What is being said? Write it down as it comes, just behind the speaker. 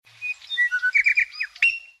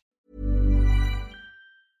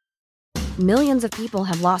Millions of people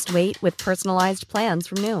have lost weight with personalized plans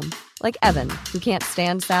from Noom. Like Evan, who can't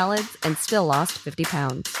stand salads and still lost 50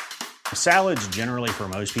 pounds. Salads generally for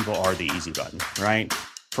most people are the easy button, right?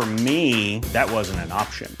 For me, that wasn't an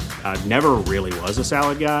option. I never really was a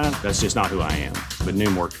salad guy. That's just not who I am. But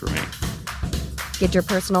Noom worked for me. Get your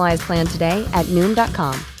personalized plan today at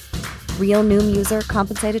Noom.com. Real Noom user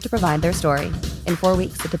compensated to provide their story. In 4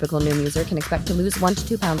 weeks, the typical Noom user can expect to lose 1 to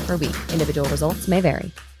 2 pounds per week. Individual results may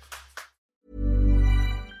vary.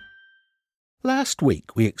 Last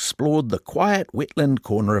week, we explored the quiet wetland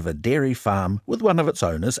corner of a dairy farm with one of its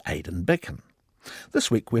owners, Aidan Bicken.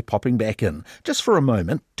 This week, we're popping back in, just for a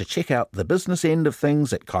moment, to check out the business end of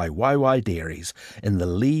things at Kaiwaiwai Dairies in the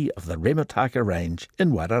lee of the Remataka Range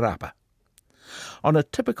in Wairarapa. On a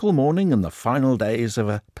typical morning in the final days of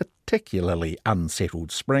a particularly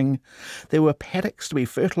unsettled spring, there were paddocks to be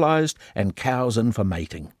fertilised and cows in for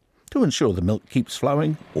mating, to ensure the milk keeps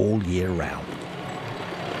flowing all year round.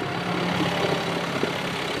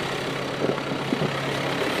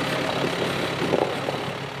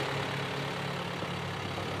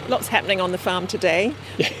 Lots happening on the farm today.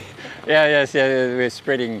 Yes, we're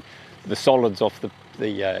spreading the solids off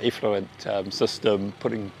the effluent system,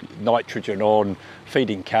 putting nitrogen on,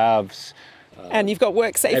 feeding calves. And you've got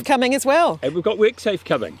WorkSafe coming as well. And we've got WorkSafe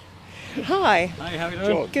coming. Hi. Hey, how are you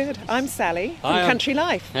doing? Good. I'm Sally from Hi, Country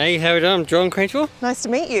Life. Hey, how are you doing? I'm John Cranchwell. Nice to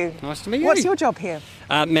meet you. Nice to meet you. What's your job here?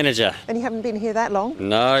 Manager. And you haven't been here that long?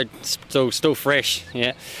 No, still fresh,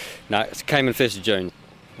 yeah. No, it came in 1st of June.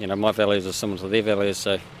 You know, my values are similar to their values,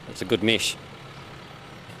 so it's a good mesh.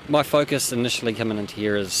 My focus initially coming into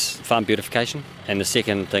here is farm beautification, and the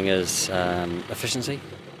second thing is efficiency.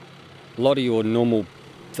 A lot of your normal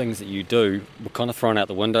things that you do were kind of thrown out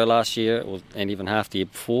the window last year, and even half the year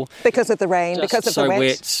before. Because of the rain, Just because of so the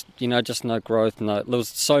wet, you know, just no growth. There was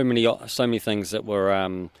so many things that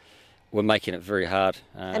were making it very hard.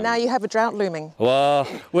 And now you have a drought looming. Well,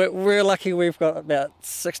 we're lucky we've got about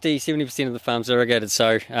 60-70% of the farms irrigated,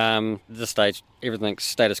 so at this stage everything's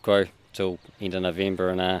status quo till end of November,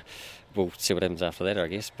 and we'll see what happens after that, I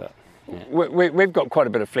guess. But yeah. We've got quite a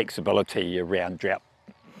bit of flexibility around drought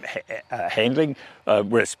handling.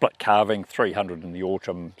 We're split calving, 300 in the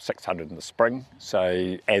autumn, 600 in the spring.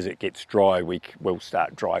 So as it gets dry, we'll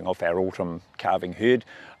start drying off our autumn calving herd.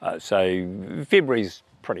 So February's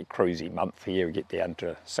pretty cruisy month here. We get down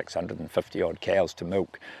to 650 odd cows to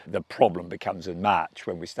milk. The problem becomes in March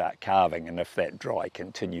when we start calving, and if that dry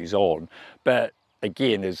continues on. But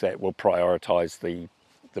again, is that we'll prioritise the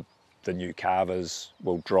new calvers,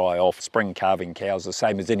 will dry off spring calving cows the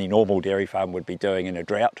same as any normal dairy farm would be doing in a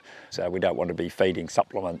drought. So we don't want to be feeding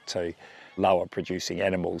supplement to lower producing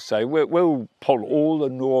animals. So we'll pull all the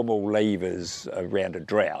normal levers around a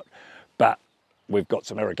drought, but we've got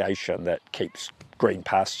some irrigation that keeps green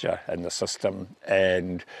pasture in the system,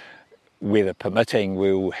 and weather permitting,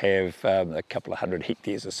 we'll have a couple of 100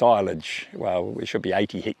 hectares of silage. Well, it should be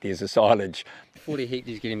 80 hectares of silage. 40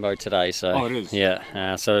 hectares getting mowed today, so oh, it is.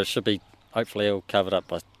 Yeah, so it should be hopefully all covered up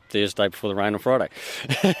by Thursday before the rain on Friday.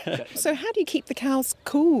 So how do you keep the cows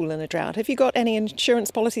cool in a drought? Have you got any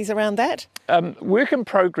insurance policies around that? Work in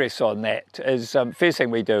progress on that is, first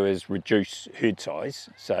thing we do is reduce herd size.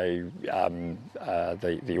 So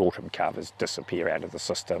the autumn calvers disappear out of the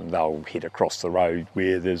system. They'll head across the road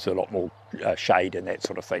where there's a lot more shade and that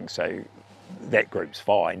sort of thing. So that group's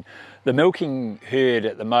fine. The milking herd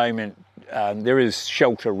at the moment, there is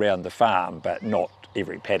shelter around the farm, but not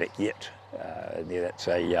every paddock yet. That's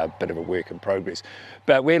a bit of a work in progress.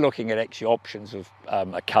 But we're looking at actually options of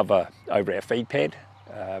a cover over our feed pad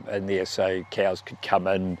in there, so cows could come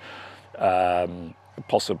in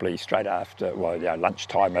possibly straight after,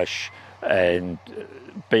 lunchtime-ish, and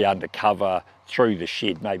be under cover through the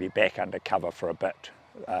shed, maybe back under cover for a bit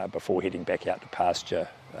before heading back out to pasture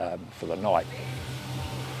for the night.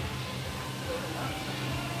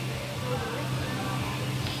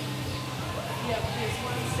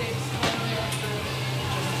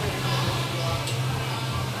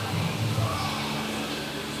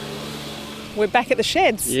 We're back at the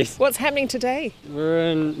sheds. Yes. What's happening today?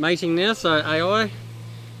 We're in mating now, so AI.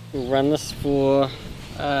 We'll run this for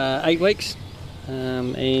 8 weeks,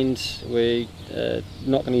 and we're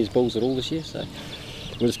not going to use bulls at all this year, so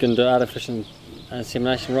we're just going to do artificial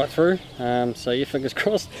insemination right through. So your fingers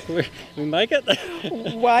crossed we make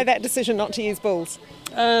it. Why that decision not to use bulls?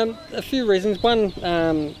 A few reasons. One,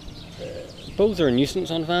 bulls are a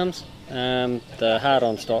nuisance on farms. They're hard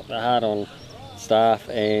on stock, they're hard on staff,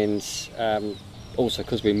 and also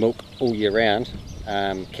because we milk all year round,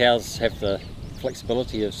 cows have the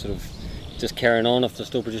flexibility of sort of just carrying on if they're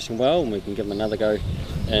still producing well, and we can give them another go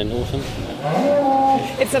and autumn.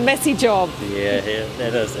 It's a messy job. Yeah,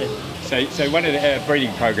 that is. So one of our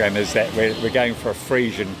breeding program is that we're going for a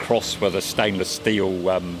Frisian cross with a stainless steel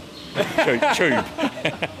tube.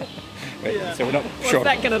 So we're not sure. What's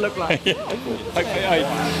that going to look like?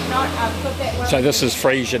 So this is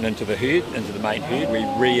Frisian into the main herd. We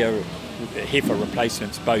rear heifer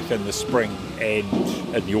replacements both in the spring and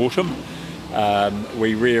in the autumn.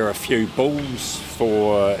 We rear a few bulls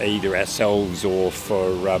for either ourselves or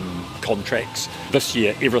for contracts. This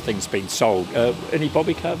year everything's been sold. Any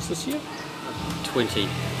bobby calves this year? 20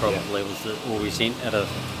 probably was all we sent out of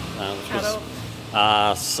which was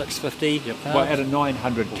 650. Yep. Well, out of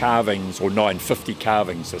 900 calvings or 950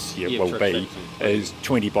 calvings this year will be is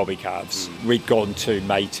 20 bobby calves. We'd gone to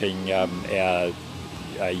mating our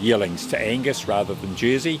yearlings to Angus rather than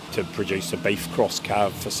Jersey to produce a beef cross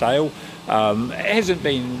calf for sale. It hasn't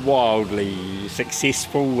been wildly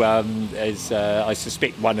successful, as I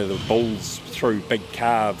suspect one of the bulls threw big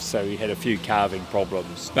calves, so we had a few calving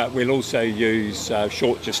problems. But we'll also use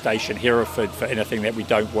short gestation Hereford for anything that we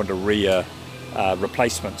don't want to rear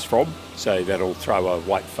replacements from, so that'll throw a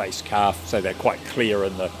white-faced calf, so they're quite clear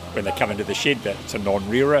when they come into the shed that it's a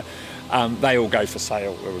non-rearer. They all go for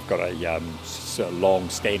sale. We've got a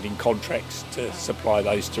long-standing contracts to supply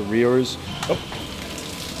those to rearers.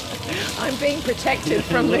 I'm being protected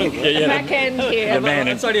from the back end here.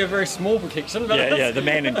 It's only a very small protection. But the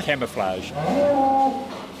man in camouflage.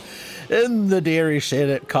 In the dairy shed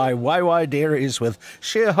at Kaiwaiwai Dairies with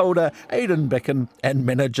shareholder Aidan Bicken and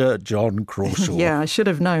manager John Crawshaw. Yeah, I should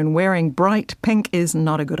have known wearing bright pink is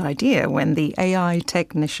not a good idea when the AI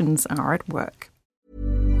technicians are at work.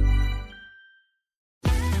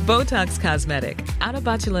 Botox Cosmetic, out of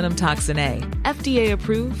botulinum toxin A, FDA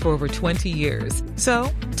approved for over 20 years. So,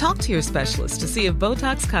 talk to your specialist to see if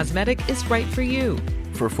Botox Cosmetic is right for you.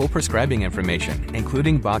 For full prescribing information,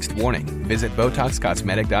 including boxed warning, visit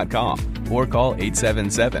BotoxCosmetic.com or call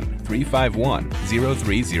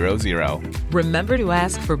 877-351-0300. Remember to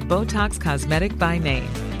ask for Botox Cosmetic by name.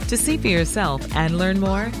 To see for yourself and learn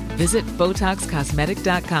more, visit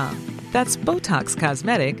BotoxCosmetic.com. That's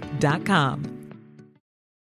BotoxCosmetic.com.